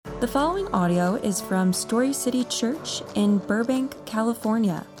The following audio is from Story City Church in Burbank,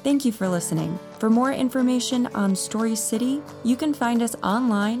 California. Thank you for listening. For more information on Story City, you can find us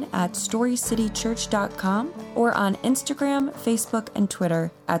online at storycitychurch.com or on Instagram, Facebook, and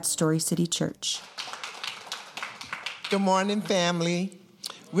Twitter at Story City Church. Good morning, family.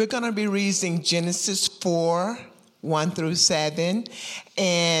 We're going to be reading Genesis 4, 1 through 7,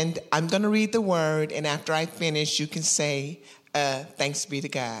 and I'm going to read the word, and after I finish, you can say, thanks be to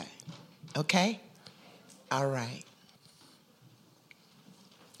God. Okay? All right.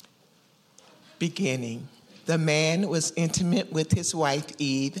 Beginning. The man was intimate with his wife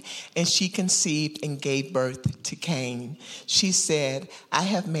Eve, and she conceived and gave birth to Cain. She said, I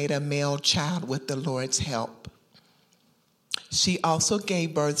have made a male child with the Lord's help. She also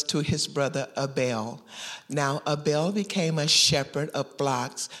gave birth to his brother Abel. Now Abel became a shepherd of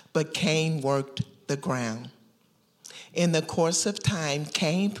flocks, but Cain worked the ground. In the course of time,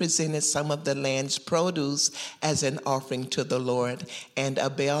 Cain presented some of the land's produce as an offering to the Lord, and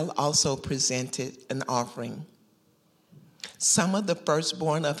Abel also presented an offering. Some of the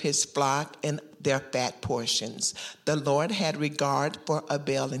firstborn of his flock and their fat portions. The Lord had regard for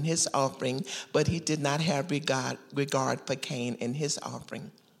Abel and his offering, but he did not have regard for Cain and his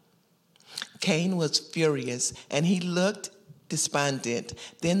offering. Cain was furious, and he looked despondent.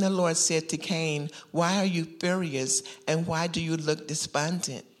 Then the Lord said to Cain, why are you furious, and why do you look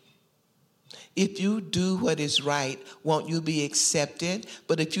despondent? If you do what is right, won't you be accepted?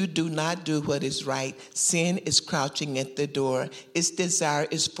 But if you do not do what is right, sin is crouching at the door. Its desire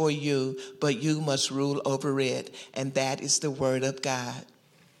is for you, but you must rule over it. And that is the word of God.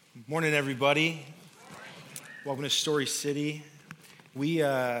 Morning, everybody. Welcome to Story City. We,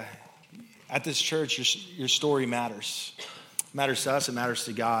 at this church, your story matters. It matters to us, it matters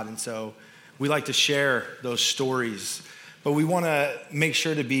to God. And so we like to share those stories. But we want to make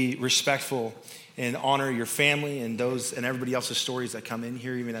sure to be respectful and honor your family and those and everybody else's stories that come in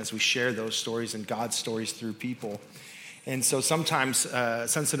here, even as we share those stories and God's stories through people. And so sometimes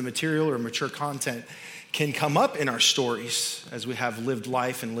sensitive material or mature content can come up in our stories as we have lived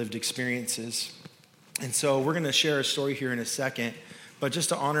life and lived experiences. And so we're going to share a story here in a second, but just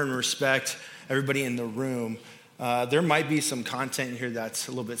to honor and respect everybody in the room, there might be some content in here that's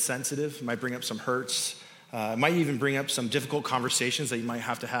a little bit sensitive. It might bring up some hurts. It might even bring up some difficult conversations that you might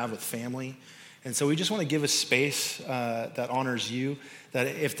have to have with family. And so we just want to give a space that honors you, that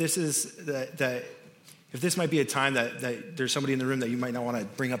if this might be a time that there's somebody in the room that you might not want to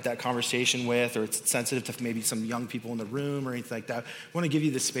bring up that conversation with, or it's sensitive to maybe some young people in the room or anything like that, we want to give you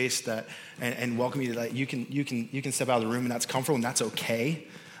the space that and welcome you to that. You can step out of the room and that's comfortable and that's okay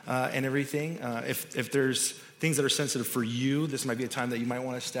and everything. If there's things that are sensitive for you, this might be a time that you might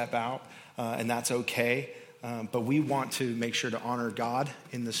want to step out and that's okay. But we want to make sure to honor God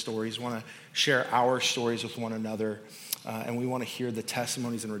in the stories, want to share our stories with one another, and we want to hear the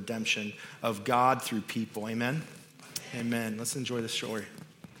testimonies and redemption of God through people. Amen? Amen. Let's enjoy the story.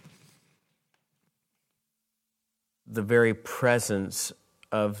 The very presence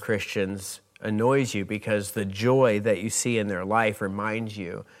of Christians annoys you because the joy that you see in their life reminds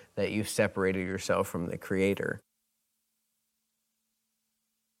you that you've separated yourself from the Creator.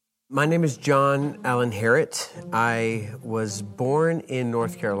 My name is John Allen Harrett. I was born in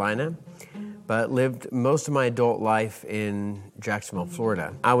North Carolina, but lived most of my adult life in Jacksonville,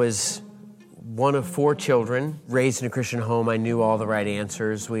 Florida. I was one of 4 children, raised in a Christian home. I knew all the right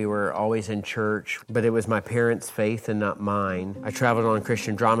answers. We were always in church, but it was my parents' faith and not mine. I traveled on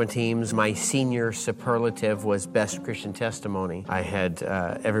Christian drama teams. My senior superlative was Best Christian Testimony. I had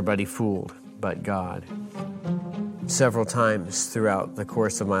everybody fooled but God. Several times throughout the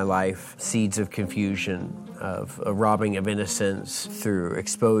course of my life, seeds of confusion, of a robbing of innocence through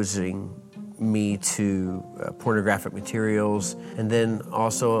exposing me to pornographic materials, and then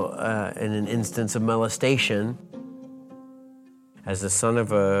also in an instance of molestation. As the son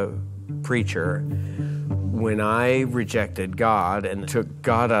of a preacher, when I rejected God and took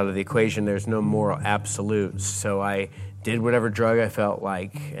God out of the equation, there's no moral absolutes. So I did whatever drug I felt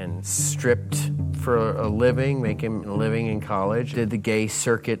like and stripped for a living, making a living in college. Did the gay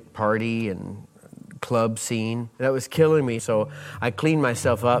circuit party and club scene. That was killing me. So I cleaned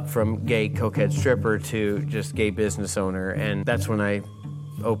myself up from gay cokehead stripper to just gay business owner. And that's when I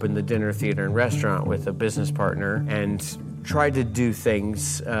opened the dinner theater and restaurant with a business partner and tried to do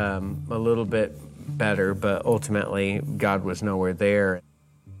things a little bit better, but ultimately God was nowhere there.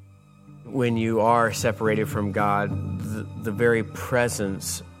 When you are separated from God, the very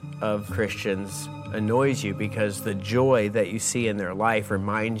presence of Christians annoys you because the joy that you see in their life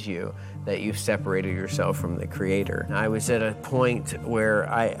reminds you that you've separated yourself from the Creator. I was at a point where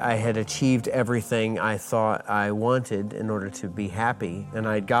I had achieved everything I thought I wanted in order to be happy, and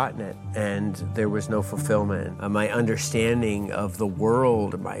I'd gotten it, and there was no fulfillment. My understanding of the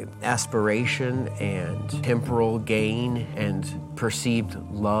world, my aspiration and temporal gain and perceived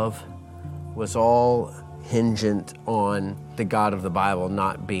love was all hingent on the God of the Bible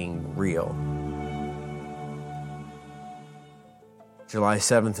not being real. July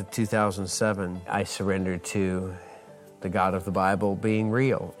 7th of 2007, I surrendered to the God of the Bible being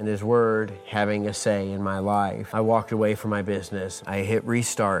real and His Word having a say in my life. I walked away from my business. I hit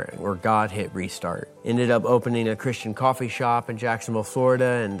restart, or God hit restart. Ended up opening a Christian coffee shop in Jacksonville, Florida,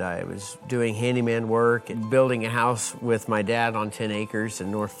 and I was doing handyman work and building a house with my dad on 10 acres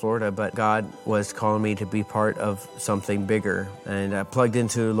in North Florida, but God was calling me to be part of something bigger. And I plugged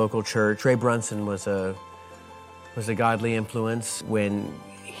into a local church. Trey Brunson was a godly influence. When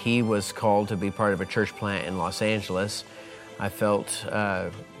he was called to be part of a church plant in Los Angeles, I felt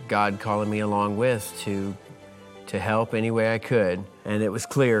God calling me along with to help any way I could. And it was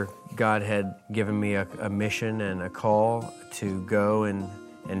clear God had given me a mission and a call to go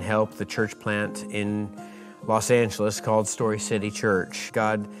and help the church plant in Los Angeles called Story City Church.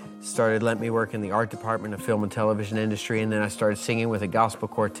 God started letting me work in the art department of film and television industry, and then I started singing with a gospel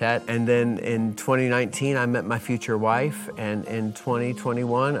quartet. And then in 2019, I met my future wife, and in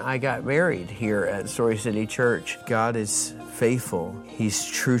 2021, I got married here at Story City Church. God is faithful. He's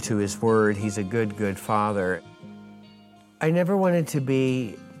true to His Word. He's a good, good Father. I never wanted to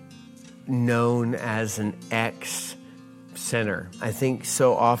be known as an ex-sinner. I think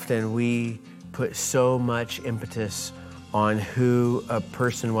so often we put so much impetus on who a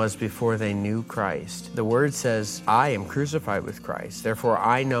person was before they knew Christ. The Word says, I am crucified with Christ, therefore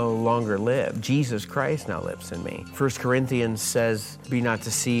I no longer live. Jesus Christ now lives in me. 1 Corinthians says, be not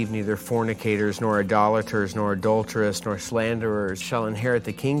deceived, neither fornicators, nor idolaters, nor adulterers, nor slanderers shall inherit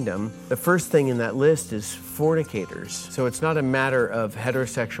the kingdom. The first thing in that list is fornicators. So it's not a matter of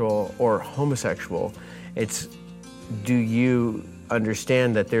heterosexual or homosexual. It's, do you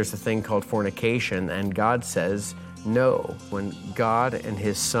understand that there's a thing called fornication? And God says, no. When God and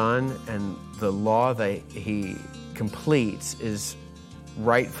His Son and the law that He completes is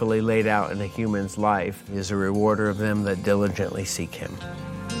rightfully laid out in a human's life, He is a rewarder of them that diligently seek Him.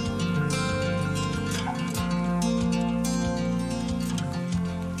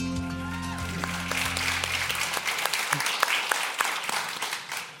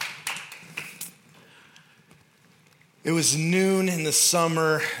 It was noon in the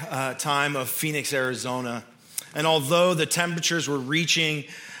summer time of Phoenix, Arizona. And although the temperatures were reaching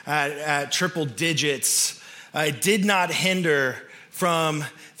at triple digits, it did not hinder from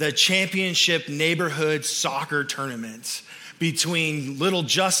the championship neighborhood soccer tournament between little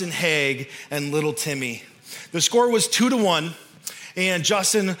Justin Haig and little Timmy. The score was 2-1, and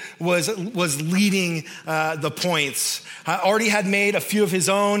Justin was leading the points. Already had made a few of his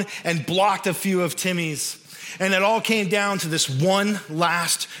own and blocked a few of Timmy's. And it all came down to this one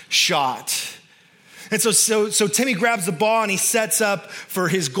last shot. And so Timmy grabs the ball and he sets up for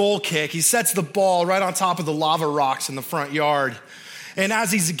his goal kick. He sets the ball right on top of the lava rocks in the front yard. And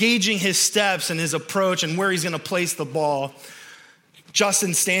as he's gauging his steps and his approach and where he's going to place the ball,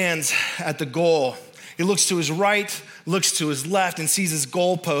 Justin stands at the goal. He looks to his right, looks to his left, and sees his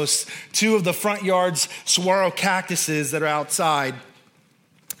goalposts, two of the front yard's saguaro cactuses that are outside.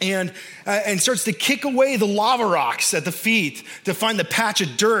 And starts to kick away the lava rocks at the feet to find the patch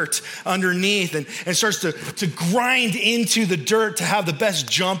of dirt underneath, and starts to grind into the dirt to have the best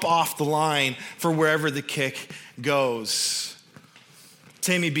jump off the line for wherever the kick goes.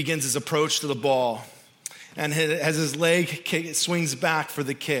 Timmy begins his approach to the ball, and as his leg swings back for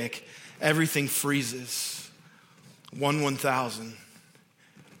the kick, everything freezes. 1/1000.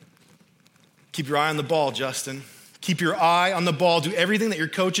 Keep your eye on the ball, Justin. Keep your eye on the ball. Do everything that your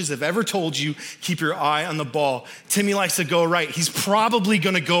coaches have ever told you. Keep your eye on the ball. Timmy likes to go right. He's probably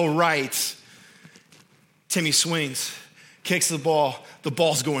going to go right. Timmy swings, kicks the ball. The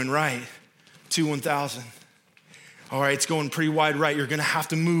ball's going right. 2/1000. All right, it's going pretty wide right. You're going to have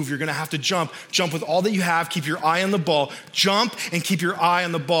to move. You're going to have to jump. Jump with all that you have. Keep your eye on the ball. Jump and keep your eye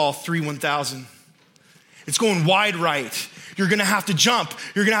on the ball. 3/1000. It's going wide right. You're going to have to jump.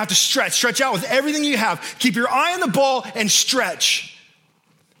 You're going to have to stretch. Stretch out with everything you have. Keep your eye on the ball and stretch.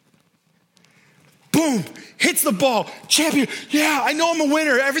 Boom. Hits the ball. Champion. Yeah, I know I'm a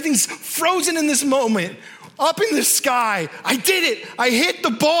winner. Everything's frozen in this moment. Up in the sky. I did it. I hit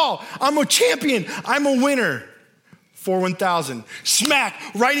the ball. I'm a champion. I'm a winner. 4/1000. Smack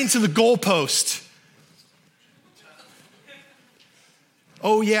right into the goalpost.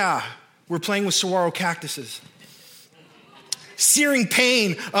 Oh yeah, we're playing with saguaro cactuses. Searing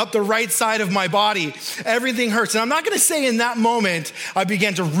pain up the right side of my body. Everything hurts. And I'm not going to say in that moment, I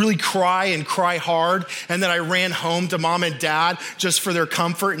began to really cry and cry hard. And then I ran home to mom and dad just for their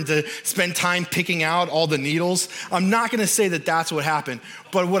comfort and to spend time picking out all the needles. I'm not going to say that that's what happened.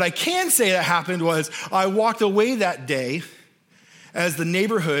 But what I can say that happened was I walked away that day as the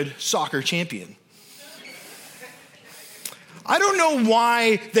neighborhood soccer champion. I don't know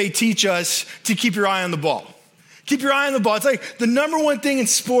why they teach us to keep your eye on the ball. Keep your eye on the ball. It's like the number one thing in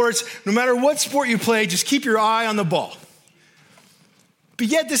sports, no matter what sport you play, just keep your eye on the ball. But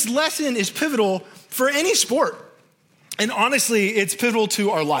yet this lesson is pivotal for any sport. And honestly, it's pivotal to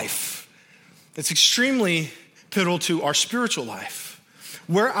our life. It's extremely pivotal to our spiritual life.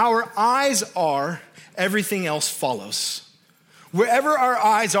 Where our eyes are, everything else follows. Wherever our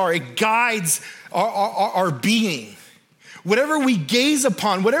eyes are, it guides our being. Whatever we gaze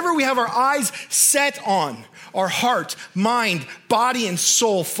upon, whatever we have our eyes set on, our heart, mind, body, and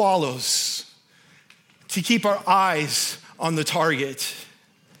soul follows to keep our eyes on the target.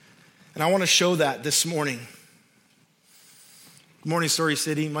 And I want to show that this morning. Good morning, Story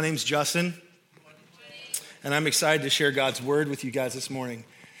City. My name's Justin, and I'm excited to share God's word with you guys this morning.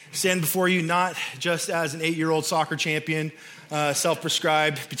 Stand before you not just as an 8-year-old soccer champion,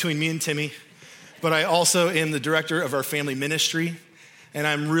 self-prescribed between me and Timmy, but I also am the director of our family ministry, and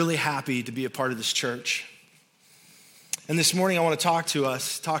I'm really happy to be a part of this church. And this morning I want to talk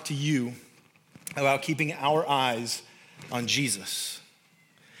to you about keeping our eyes on Jesus.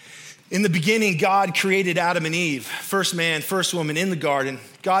 In the beginning, God created Adam and Eve, first man, first woman in the garden.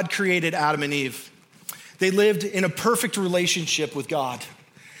 God created Adam and Eve. They lived in a perfect relationship with God.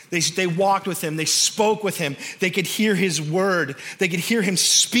 They walked with him. They spoke with him. They could hear his word. They could hear him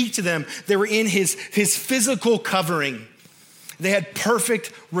speak to them. They were in his physical covering. They had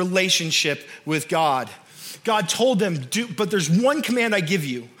perfect relationship with God. God told them, but there's one command I give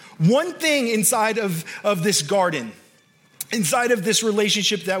you. One thing inside of this garden, inside of this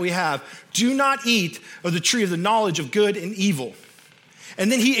relationship that we have. Do not eat of the tree of the knowledge of good and evil. And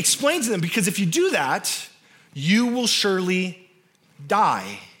then he explains to them, because if you do that, you will surely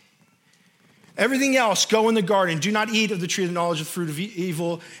die. Everything else, go in the garden. Do not eat of the tree of the knowledge of the fruit of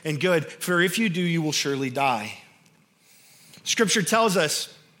evil and good, for if you do, you will surely die. Scripture tells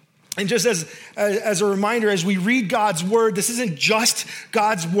us, and just as a reminder, as we read God's word, this isn't just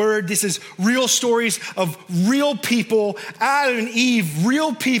God's word. This is real stories of real people, Adam and Eve,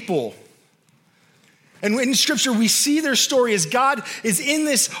 real people. And in Scripture, we see their story as God is in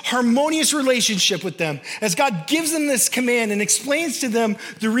this harmonious relationship with them, as God gives them this command and explains to them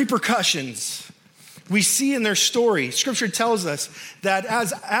the repercussions. We see in their story, Scripture tells us that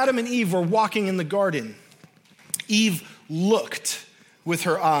as Adam and Eve were walking in the garden, Eve looked with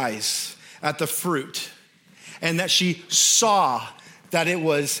her eyes at the fruit, and that she saw that it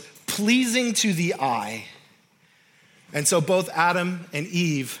was pleasing to the eye. And so both Adam and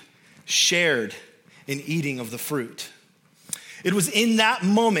Eve shared in eating of the fruit. It was in that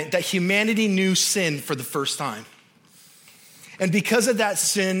moment that humanity knew sin for the first time. And because of that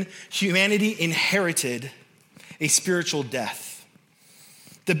sin, humanity inherited a spiritual death.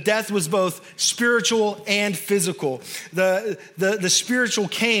 The death was both spiritual and physical. The spiritual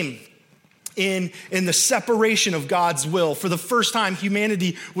came in the separation of God's will. For the first time,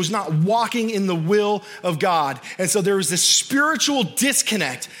 humanity was not walking in the will of God. And so there was this spiritual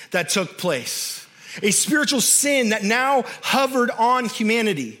disconnect that took place. A spiritual sin that now hovered on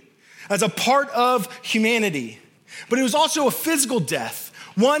humanity as a part of humanity. But it was also a physical death.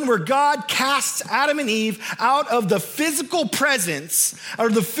 One where God casts Adam and Eve out of the physical presence, out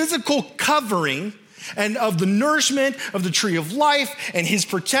of the physical covering, and of the nourishment of the tree of life and his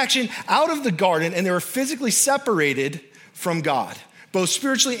protection out of the garden, and they were physically separated from God, both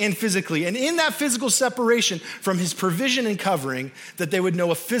spiritually and physically. And in that physical separation from his provision and covering, that they would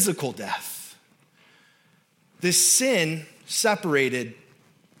know a physical death. This sin separated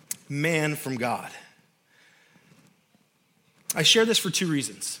man from God. I share this for two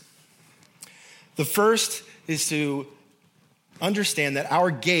reasons. The first is to understand that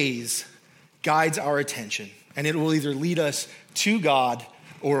our gaze guides our attention, and it will either lead us to God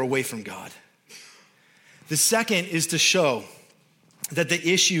or away from God. The second is to show that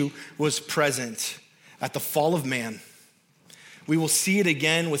the issue was present at the fall of man. We will see it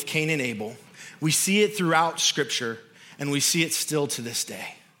again with Cain and Abel. We see it throughout Scripture, and we see it still to this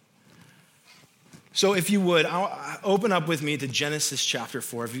day. So if you would, open up with me to Genesis chapter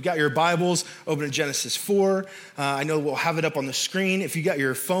 4. If you've got your Bibles, open to Genesis 4. I know we'll have it up on the screen. If you got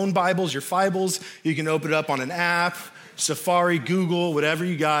your phone Bibles, your Fibles, you can open it up on an app. Safari, Google, whatever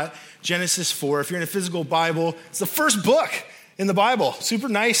you got, Genesis 4. If you're in a physical Bible, it's the first book in the Bible. Super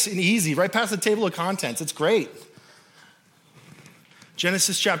nice and easy, right past the table of contents. It's great.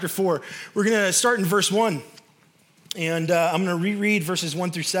 Genesis chapter 4. We're going to start in verse 1. And I'm going to reread verses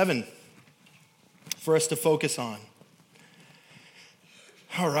 1 through 7 for us to focus on.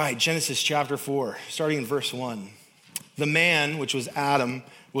 All right, Genesis chapter 4, starting in verse 1. The man, which was Adam,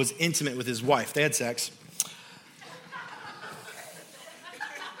 was intimate with his wife. They had sex.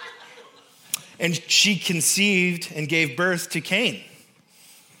 And she conceived and gave birth to Cain.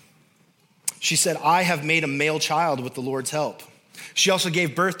 She said, I have made a male child with the Lord's help. She also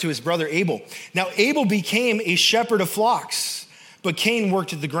gave birth to his brother Abel. Now Abel became a shepherd of flocks, but Cain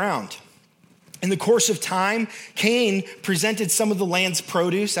worked at the ground. In the course of time, Cain presented some of the land's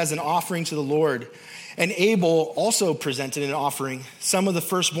produce as an offering to the Lord. And Abel also presented an offering, some of the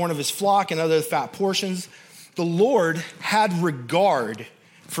firstborn of his flock and other fat portions. The Lord had regard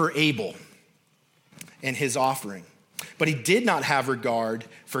for Abel and his offering, but he did not have regard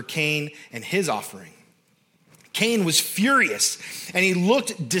for Cain and his offering. Cain was furious and he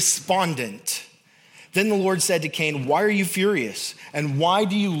looked despondent. Then the Lord said to Cain, why are you furious? And why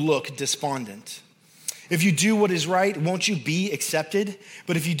do you look despondent? If you do what is right, won't you be accepted?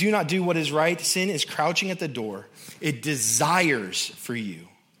 But if you do not do what is right, sin is crouching at the door. It desires for you,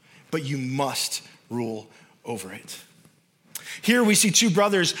 but you must rule over it. Here we see two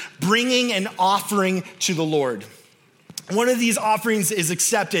brothers bringing an offering to the Lord. One of these offerings is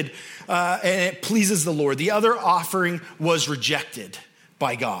accepted and it pleases the Lord. The other offering was rejected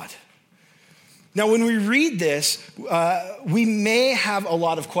by God. Now, when we read this, we may have a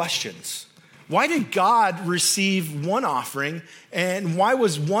lot of questions. Why did God receive one offering, and why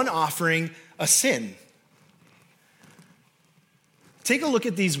was one offering a sin? Take a look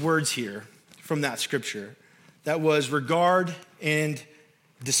at these words here from that scripture. That was regard and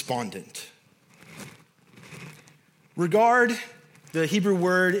despondent. Regard, the Hebrew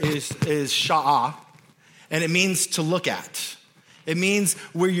word is sha'ah, and it means to look at. It means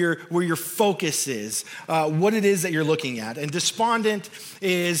where your focus is, what it is that you're looking at. And despondent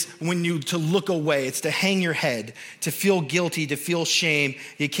is to look away. It's to hang your head, to feel guilty, to feel shame.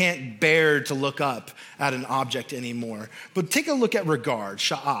 You can't bear to look up at an object anymore. But take a look at regard,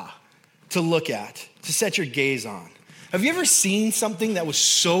 sha'ah, to look at, to set your gaze on. Have you ever seen something that was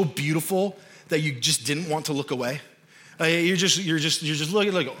so beautiful that you just didn't want to look away? You're just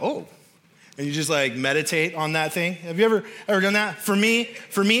looking like, oh. And you just like meditate on that thing. Have you ever done that? For me,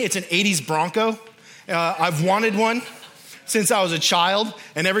 it's an 80s Bronco. I've wanted one since I was a child.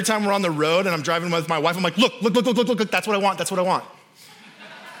 And every time we're on the road and I'm driving with my wife, I'm like, look, that's what I want.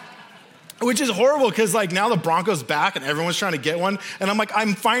 Which is horrible because like now the Bronco's back and everyone's trying to get one. And I'm like,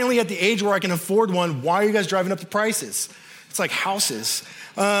 I'm finally at the age where I can afford one. Why are you guys driving up the prices? It's like houses.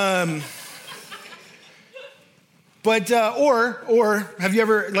 But have you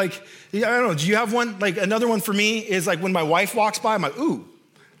ever like, I don't know, do you have one? Like another one for me is like when my wife walks by, I'm like, ooh,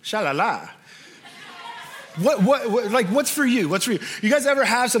 sha-la-la. What's for you? What's for you? You guys ever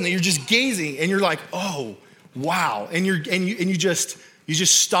have something, you're just gazing and you're like, oh, wow. And you just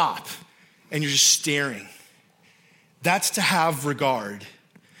stop and you're just staring. That's to have regard.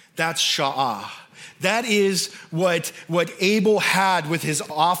 That's sha'ah. That is what Abel had with his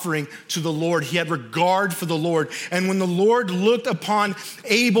offering to the Lord. He had regard for the Lord. And when the Lord looked upon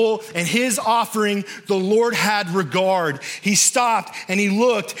Abel and his offering, the Lord had regard. He stopped and he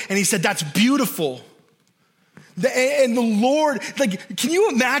looked and he said, that's beautiful. And the Lord, like, can you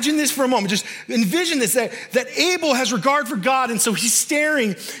imagine this for a moment? Just envision this, that Abel has regard for God. And so he's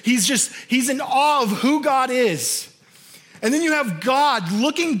staring. He's in awe of who God is. And then you have God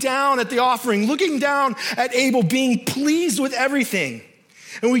looking down at the offering, looking down at Abel, being pleased with everything.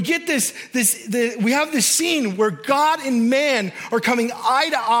 And we get we have this scene where God and man are coming eye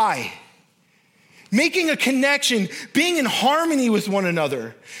to eye, making a connection, being in harmony with one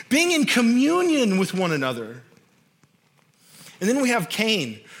another, being in communion with one another. And then we have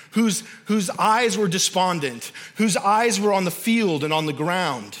Cain, whose eyes were despondent, whose eyes were on the field and on the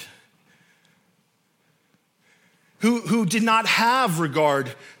ground, who did not have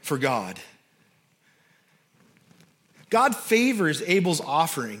regard for God. God favors Abel's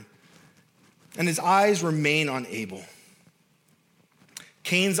offering, and his eyes remain on Abel.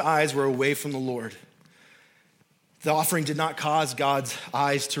 Cain's eyes were away from the Lord. The offering did not cause God's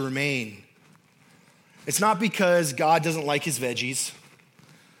eyes to remain. It's not because God doesn't like his veggies.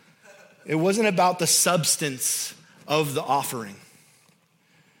 It wasn't about the substance of the offering.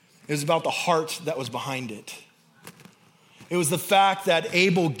 It was about the heart that was behind it. It was the fact that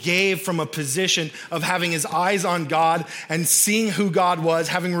Abel gave from a position of having his eyes on God and seeing who God was,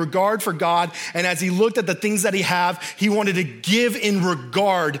 having regard for God. And as he looked at the things that he wanted to give in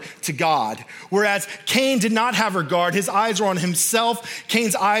regard to God. Whereas Cain did not have regard. His eyes were on himself.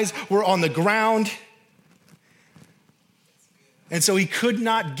 Cain's eyes were on the ground. And so he could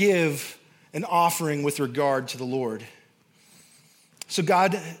not give an offering with regard to the Lord. So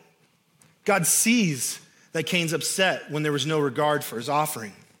God sees that Cain's upset when there was no regard for his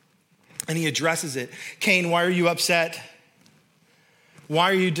offering. And he addresses it. Cain, why are you upset? Why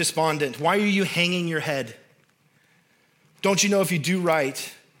are you despondent? Why are you hanging your head? Don't you know if you do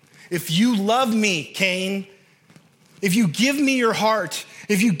right? If you love me, Cain, if you give me your heart,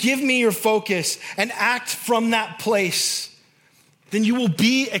 if you give me your focus and act from that place, then you will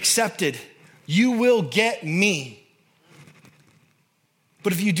be accepted. You will get me.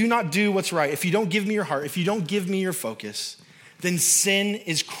 But if you do not do what's right, if you don't give me your heart, if you don't give me your focus, then sin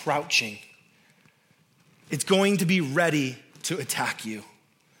is crouching. It's going to be ready to attack you.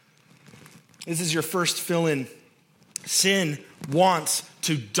 This is your first fill-in. Sin wants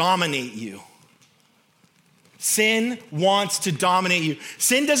to dominate you. Sin wants to dominate you.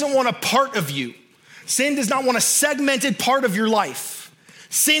 Sin doesn't want a part of you. Sin does not want a segmented part of your life.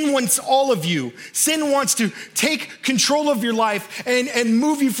 Sin wants all of you. Sin wants to take control of your life and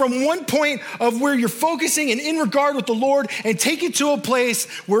move you from one point of where you're focusing and in regard with the Lord and take you to a place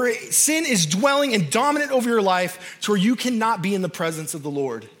where sin is dwelling and dominant over your life to where you cannot be in the presence of the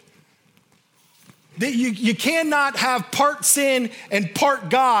Lord. You cannot have part sin and part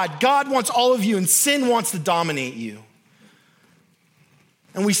God. God wants all of you and sin wants to dominate you.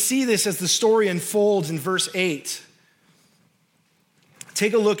 And we see this as the story unfolds in verse 8.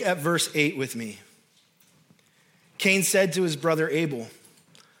 Take a look at verse 8 with me. Cain said to his brother Abel,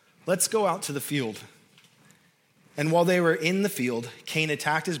 let's go out to the field. And while they were in the field, Cain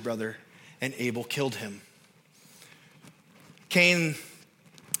attacked his brother and Abel killed him. Cain,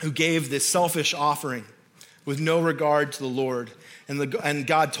 who gave this selfish offering with no regard to the Lord, and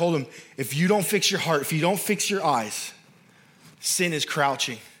God told him, if you don't fix your heart, if you don't fix your eyes, sin is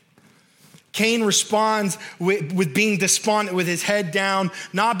crouching. Cain responds with being despondent, with his head down,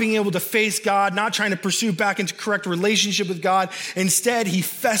 not being able to face God, not trying to pursue back into correct relationship with God. Instead, he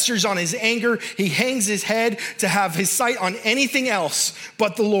festers on his anger. He hangs his head to have his sight on anything else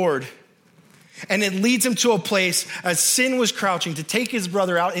but the Lord. And it leads him to a place, as sin was crouching, to take his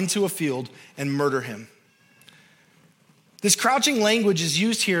brother out into a field and murder him. This crouching language is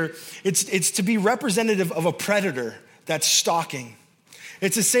used here. It's to be representative of a predator that's stalking.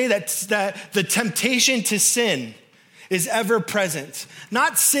 It's to say that the temptation to sin is ever present.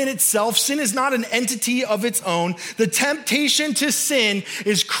 Not sin itself. Sin is not an entity of its own. The temptation to sin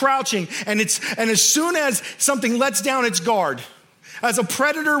is crouching. And as soon as something lets down its guard, as a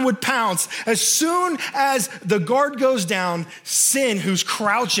predator would pounce, as soon as the guard goes down, sin, who's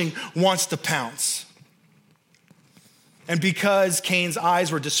crouching, wants to pounce. And because Cain's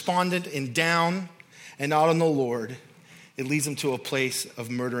eyes were despondent and down and not on the Lord, it leads him to a place of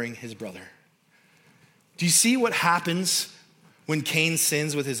murdering his brother. Do you see what happens when Cain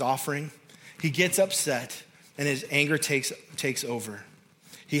sins with his offering? He gets upset and his anger takes over.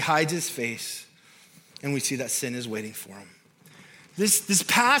 He hides his face and we see that sin is waiting for him. This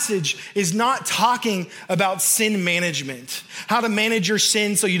passage is not talking about sin management, how to manage your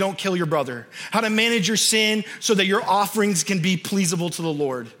sin so you don't kill your brother, how to manage your sin so that your offerings can be pleasable to the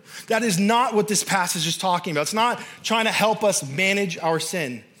Lord. That is not what this passage is talking about. It's not trying to help us manage our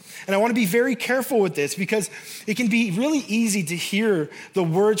sin. And I want to be very careful with this because it can be really easy to hear the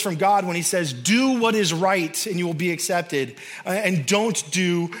words from God when he says, do what is right and you will be accepted, and don't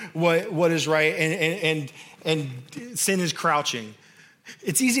do what is right and sin is crouching.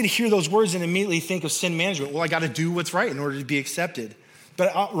 It's easy to hear those words and immediately think of sin management. Well, I got to do what's right in order to be accepted.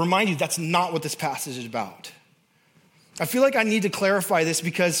 But I'll remind you, that's not what this passage is about. I feel like I need to clarify this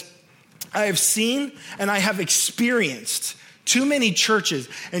because I have seen and I have experienced too many churches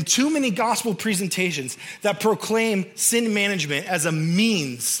and too many gospel presentations that proclaim sin management as a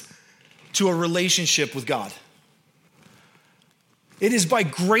means to a relationship with God. It is by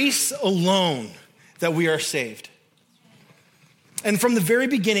grace alone that we are saved. And from the very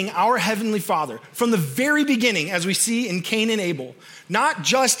beginning, our Heavenly Father, from the very beginning, as we see in Cain and Abel, not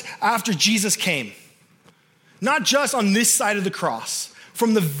just after Jesus came, not just on this side of the cross,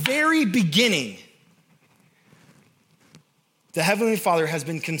 from the very beginning, the Heavenly Father has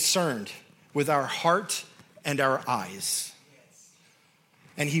been concerned with our heart and our eyes.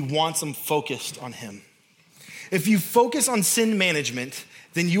 And he wants them focused on him. If you focus on sin management,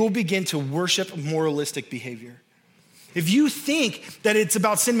 then you will begin to worship moralistic behavior. if you think that it's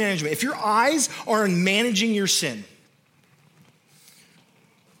about sin management, if your eyes are on managing your sin,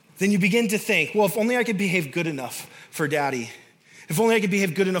 then you begin to think, well, if only I could behave good enough for daddy, if only I could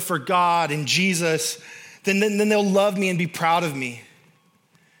behave good enough for God and Jesus, then they'll love me and be proud of me.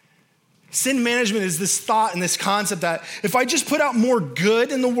 Sin management is this thought and this concept that if I just put out more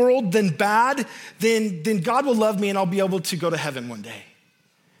good in the world than bad, then God will love me and I'll be able to go to heaven one day.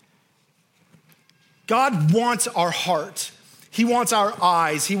 God wants our heart. He wants our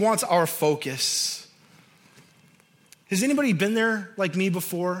eyes. He wants our focus. Has anybody been there like me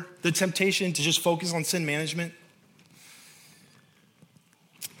before? The temptation to just focus on sin management?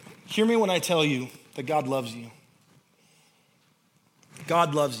 Hear me when I tell you that God loves you.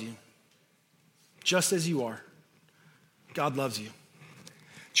 God loves you. Just as you are. God loves you.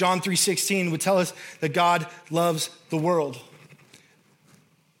 John 3:16 would tell us that God loves the world.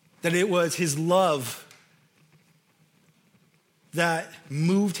 That it was his love that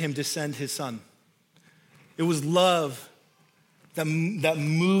moved him to send his son. It was love that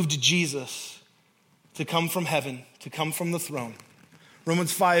moved Jesus to come from heaven, to come from the throne.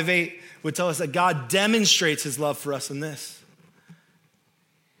 Romans 5:8 would tell us that God demonstrates his love for us in this.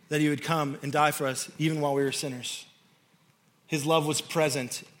 That he would come and die for us even while we were sinners. His love was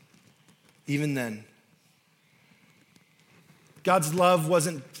present even then. God's love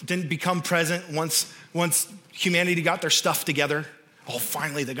didn't become present once humanity got their stuff together. Oh,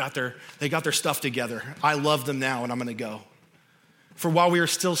 finally they got their stuff together. I love them now and I'm gonna go. For while we were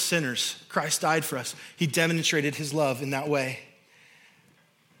still sinners, Christ died for us. He demonstrated his love in that way.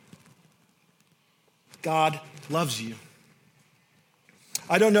 God loves you.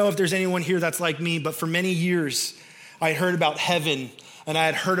 I don't know if there's anyone here that's like me, but for many years, I had heard about heaven and I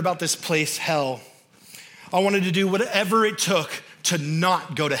had heard about this place, hell. I wanted to do whatever it took to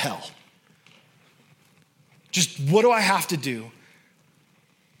not go to hell. Just what do I have to do?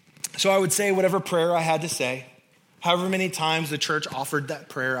 So I would say whatever prayer I had to say. However many times the church offered that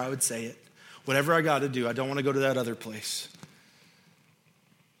prayer, I would say it. Whatever I got to do, I don't want to go to that other place.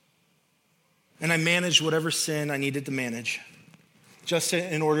 And I managed whatever sin I needed to manage, just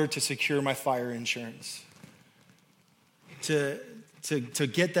in order to secure my fire insurance. To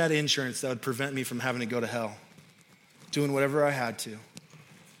get that insurance that would prevent me from having to go to hell. Doing whatever I had to.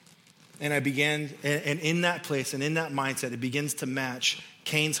 And I began, and in that place and in that mindset, it begins to match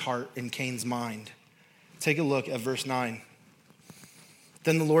Cain's heart and Cain's mind. Take a look at verse 9.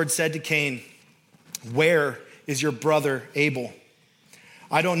 Then the Lord said to Cain, "Where is your brother Abel?"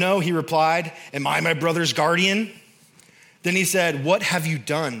 "I don't know," he replied. "Am I my brother's guardian?" Then he said, "What have you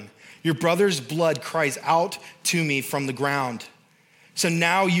done? Your brother's blood cries out to me from the ground. So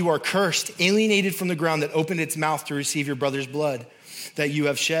now you are cursed, alienated from the ground that opened its mouth to receive your brother's blood that you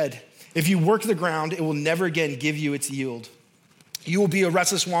have shed. If you work the ground, it will never again give you its yield. You will be a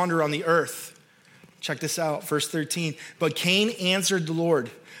restless wanderer on the earth." Check this out, verse 13. But Cain answered the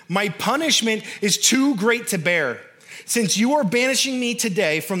Lord, "My punishment is too great to bear. Since you are banishing me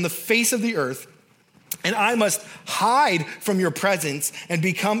today from the face of the earth, and I must hide from your presence and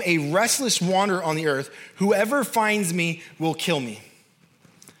become a restless wanderer on the earth, whoever finds me will kill me."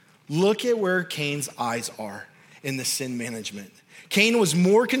 Look at where Cain's eyes are in the sin management. Cain was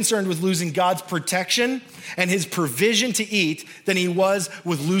more concerned with losing God's protection and his provision to eat than he was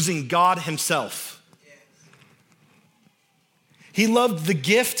with losing God himself. He loved the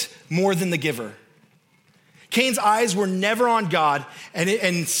gift more than the giver. Cain's eyes were never on God,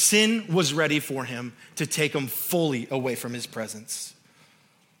 and sin was ready for him to take him fully away from his presence.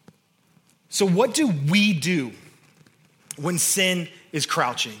 So what do we do when sin is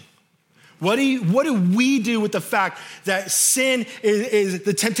crouching? What do we do with the fact that sin is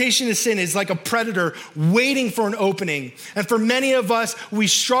the temptation to sin is like a predator waiting for an opening? And for many of us, we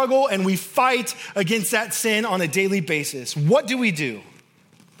struggle and we fight against that sin on a daily basis. What do we do?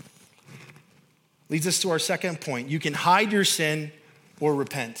 Leads us to our second point. You can hide your sin or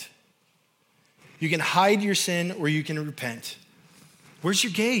repent. You can hide your sin or you can repent. Where's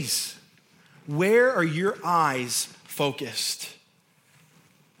your gaze? Where are your eyes focused?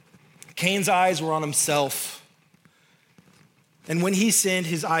 Cain's eyes were on himself. And when he sinned,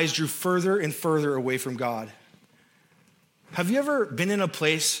 his eyes drew further and further away from God. Have you ever been in a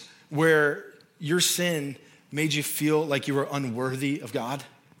place where your sin made you feel like you were unworthy of God?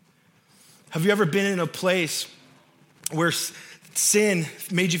 Have you ever been in a place where sin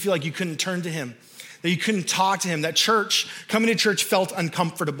made you feel like you couldn't turn to him, that you couldn't talk to him, that coming to church felt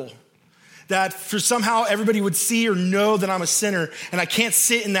uncomfortable, that for somehow everybody would see or know that I'm a sinner, and I can't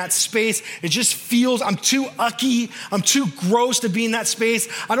sit in that space. It just feels, I'm too ucky, I'm too gross to be in that space.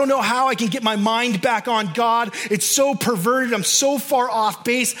 I don't know how I can get my mind back on God. It's so perverted, I'm so far off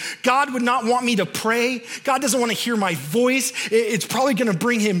base. God would not want me to pray. God doesn't want to hear my voice. It's probably gonna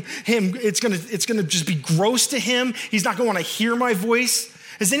bring him, it's gonna just be gross to him. He's not gonna want to hear my voice.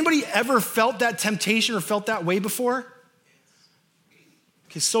 Has anybody ever felt that temptation or felt that way before?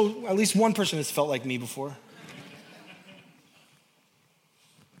 Okay, so at least one person has felt like me before.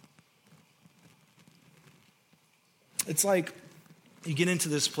 It's like you get into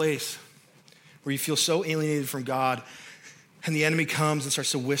this place where you feel so alienated from God, and the enemy comes and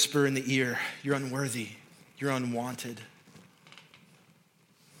starts to whisper in the ear, you're unworthy, you're unwanted.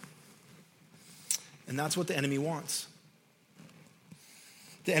 And that's what the enemy wants.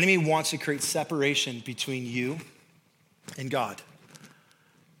 The enemy wants to create separation between you and God.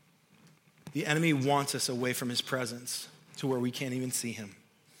 The enemy wants us away from his presence to where we can't even see him.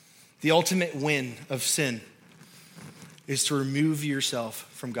 The ultimate win of sin is to remove yourself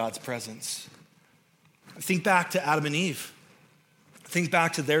from God's presence. Think back to Adam and Eve. Think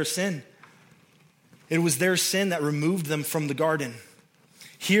back to their sin. It was their sin that removed them from the garden.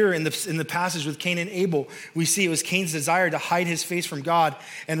 Here in the passage with Cain and Abel, we see it was Cain's desire to hide his face from God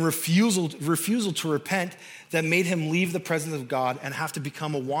and refusal to repent that made him leave the presence of God and have to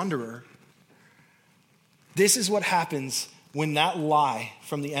become a wanderer. This is what happens when that lie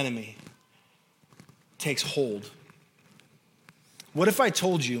from the enemy takes hold. What if I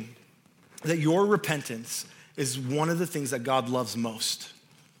told you that your repentance is one of the things that God loves most?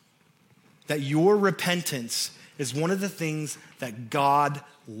 That your repentance is one of the things that God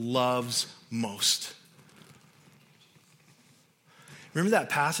loves most. Remember that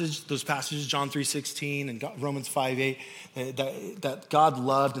passage, those passages, John 3:16 and Romans 5:8, that God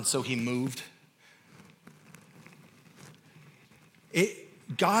loved and so he moved?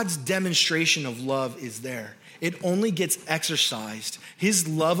 God's demonstration of love is there. It only gets exercised. His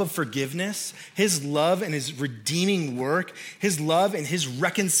love of forgiveness, his love and his redeeming work, his love and his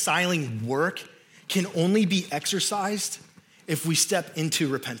reconciling work can only be exercised if we step into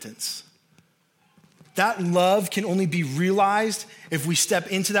repentance. That love can only be realized if we step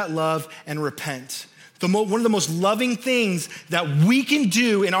into that love and repent. One of the most loving things that we can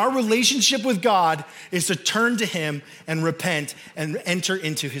do in our relationship with God is to turn to him and repent and enter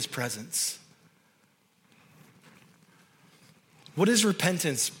into his presence. What is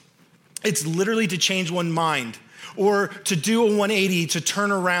repentance? It's literally to change one's mind or to do a 180, to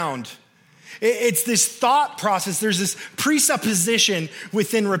turn around. It's this thought process. There's this presupposition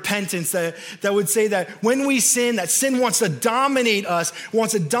within repentance that would say that when we sin, that sin wants to dominate us,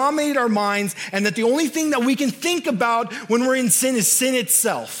 wants to dominate our minds, and that the only thing that we can think about when we're in sin is sin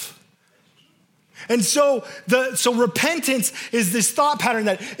itself. And so repentance is this thought pattern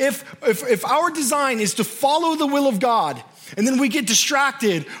that if our design is to follow the will of God, and then we get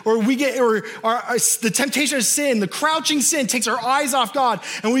distracted, the temptation of sin, the crouching sin takes our eyes off God,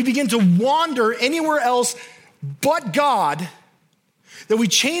 and we begin to wander anywhere else but God, that we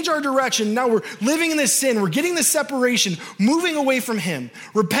change our direction. Now we're living in this sin, we're getting this separation, moving away from him.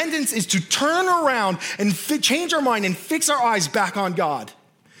 Repentance is to turn around and change our mind and fix our eyes back on God.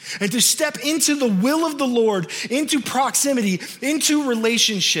 And to step into the will of the Lord, into proximity, into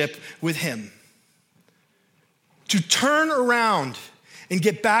relationship with him. To turn around and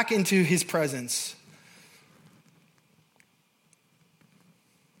get back into his presence.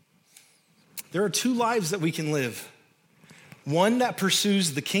 There are two lives that we can live. One that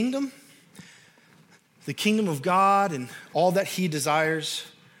pursues the kingdom of God and all that he desires,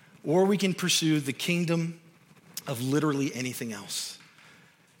 or we can pursue the kingdom of literally anything else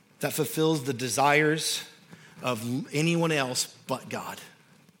that fulfills the desires of anyone else but God.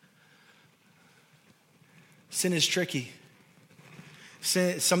 Sin is tricky.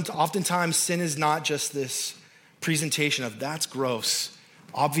 Oftentimes, sin is not just this presentation of that's gross.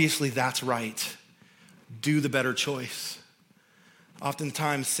 Obviously, that's right. Do the better choice.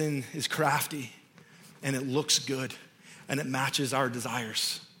 Oftentimes, sin is crafty and it looks good and it matches our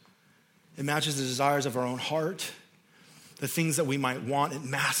desires. It matches the desires of our own heart, the things that we might want. It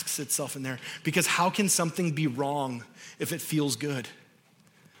masks itself in there. Because how can something be wrong if it feels good?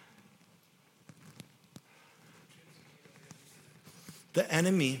 The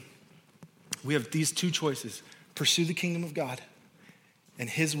enemy, we have these two choices: pursue the kingdom of God and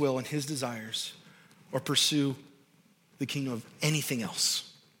his will and his desires, or pursue the kingdom of anything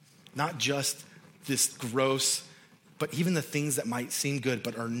else. Not just this gross, but even the things that might seem good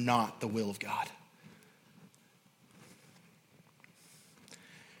but are not the will of God.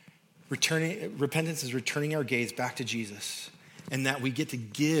 Repentance is returning our gaze back to Jesus, and that we get to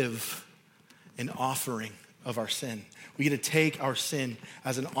give an offering of our sin. We get to take our sin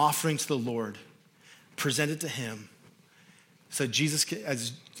as an offering to the Lord, present it to him. So Jesus,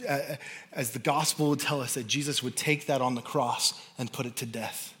 as the gospel would tell us, that Jesus would take that on the cross and put it to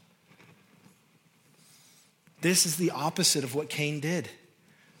death. This is the opposite of what Cain did.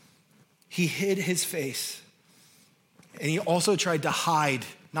 He hid his face, and he also tried to hide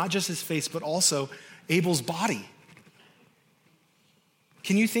not just his face, but also Abel's body.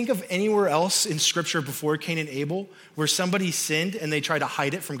 Can you think of anywhere else in Scripture before Cain and Abel where somebody sinned and they tried to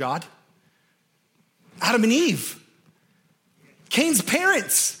hide it from God? Adam and Eve. Cain's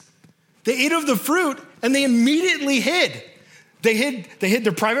parents. They ate of the fruit and they immediately hid. They hid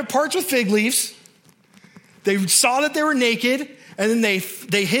their private parts with fig leaves. They saw that they were naked, and then they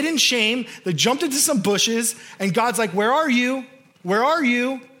hid in shame. They jumped into some bushes, and God's like, "Where are you? Where are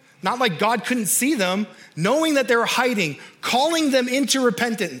you?" Not like God couldn't see them, knowing that they were hiding, calling them into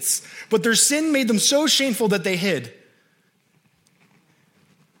repentance. But their sin made them so shameful that they hid.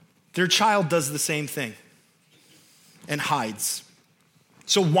 Their child does the same thing and hides.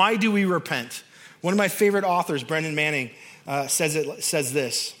 So why do we repent? One of my favorite authors, Brendan Manning, says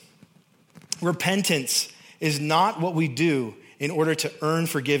this: repentance is not what we do in order to earn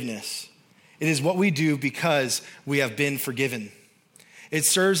forgiveness. It is what we do because we have been forgiven. It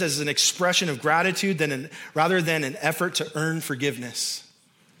serves as an expression of gratitude rather than an effort to earn forgiveness.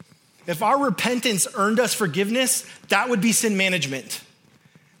 If our repentance earned us forgiveness, that would be sin management.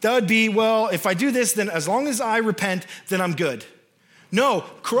 That would be, well, if I do this, then as long as I repent, then I'm good. No,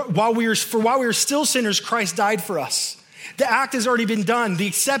 while we were still sinners, Christ died for us. The act has already been done. The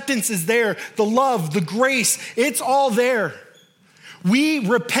acceptance is there. The love, the grace, it's all there. We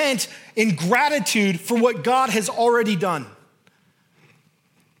repent in gratitude for what God has already done.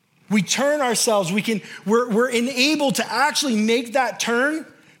 We turn ourselves, we're enabled to actually make that turn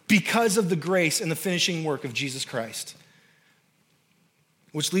because of the grace and the finishing work of Jesus Christ.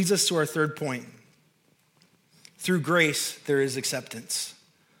 Which leads us to our third point. Through grace, there is acceptance.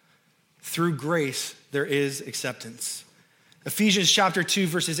 Through grace, there is acceptance. Ephesians chapter 2,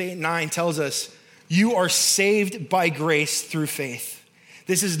 verses 8 and 9 tells us, you are saved by grace through faith.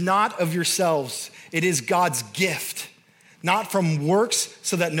 This is not of yourselves. It is God's gift, not from works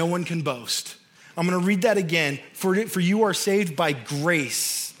so that no one can boast. I'm going to read that again. For you are saved by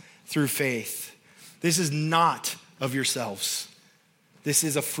grace through faith. This is not of yourselves. This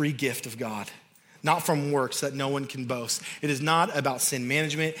is a free gift of God, not from works that no one can boast. It is not about sin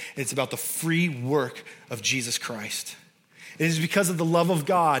management. It's about the free work of Jesus Christ. It is because of the love of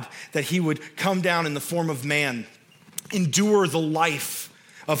God that he would come down in the form of man, endure the life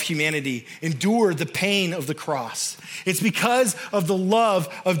of humanity, endure the pain of the cross. It's because of the love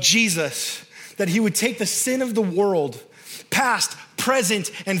of Jesus that he would take the sin of the world, past, present,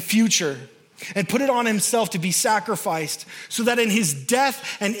 and future, and put it on himself to be sacrificed so that in his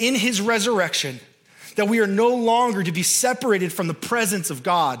death and in his resurrection, that we are no longer to be separated from the presence of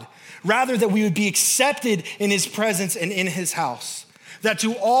God. Rather, that we would be accepted in his presence and in his house. That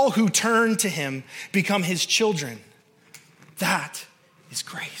to all who turn to him become his children. That is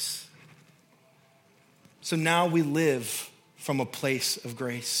grace. So now we live from a place of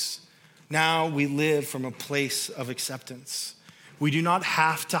grace. Now we live from a place of acceptance. We do not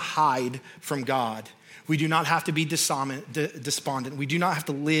have to hide from God. We do not have to be despondent. We do not have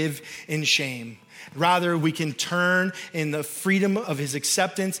to live in shame. Rather, we can turn in the freedom of his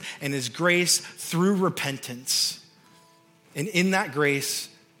acceptance and his grace through repentance. And in that grace,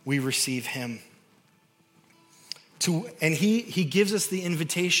 we receive him. And he gives us the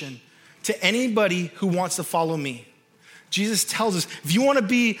invitation to anybody who wants to follow me. Jesus tells us, if you want to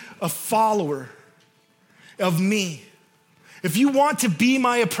be a follower of me, if you want to be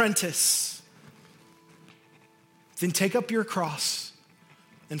my apprentice, then take up your cross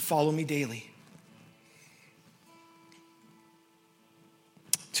and follow me daily.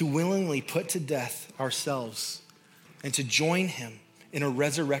 To willingly put to death ourselves and to join him in a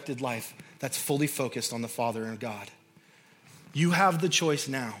resurrected life that's fully focused on the Father and God. You have the choice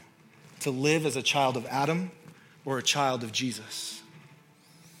now to live as a child of Adam or a child of Jesus.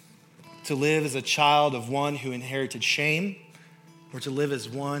 To live as a child of one who inherited shame, or to live as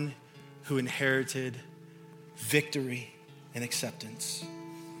one who inherited victory and acceptance.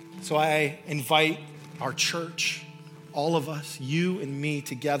 So I invite our church, all of us, you and me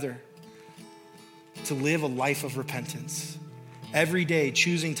together, to live a life of repentance. Every day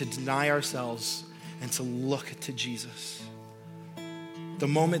choosing to deny ourselves and to look to Jesus. The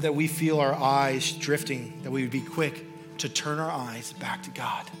moment that we feel our eyes drifting, that we would be quick to turn our eyes back to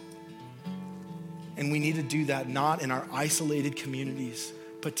God. And we need to do that not in our isolated communities,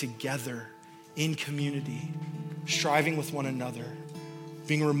 but together in community, striving with one another,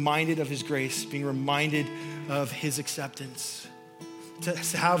 being reminded of his grace, being reminded of his acceptance, to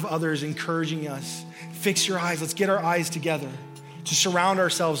have others encouraging us. Fix your eyes. Let's get our eyes together, to surround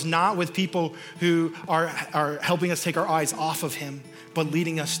ourselves not with people who are helping us take our eyes off of him, but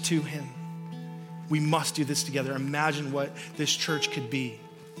leading us to him. We must do this together. Imagine what this church could be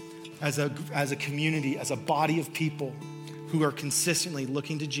as a community, as a body of people who are consistently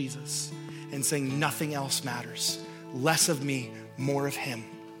looking to Jesus and saying nothing else matters. Less of me, more of him.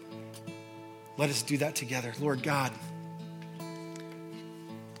 Let us do that together. Lord God,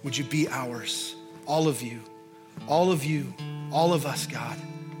 would you be ours? All of you, all of you, all of us, God.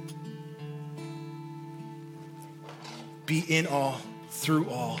 Be in all, through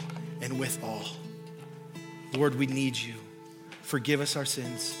all, and with all. Lord, we need you. Forgive us our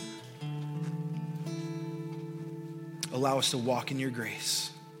sins. Allow us to walk in your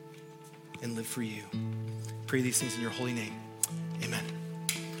grace and live for you. Pray these things in your holy name. Amen.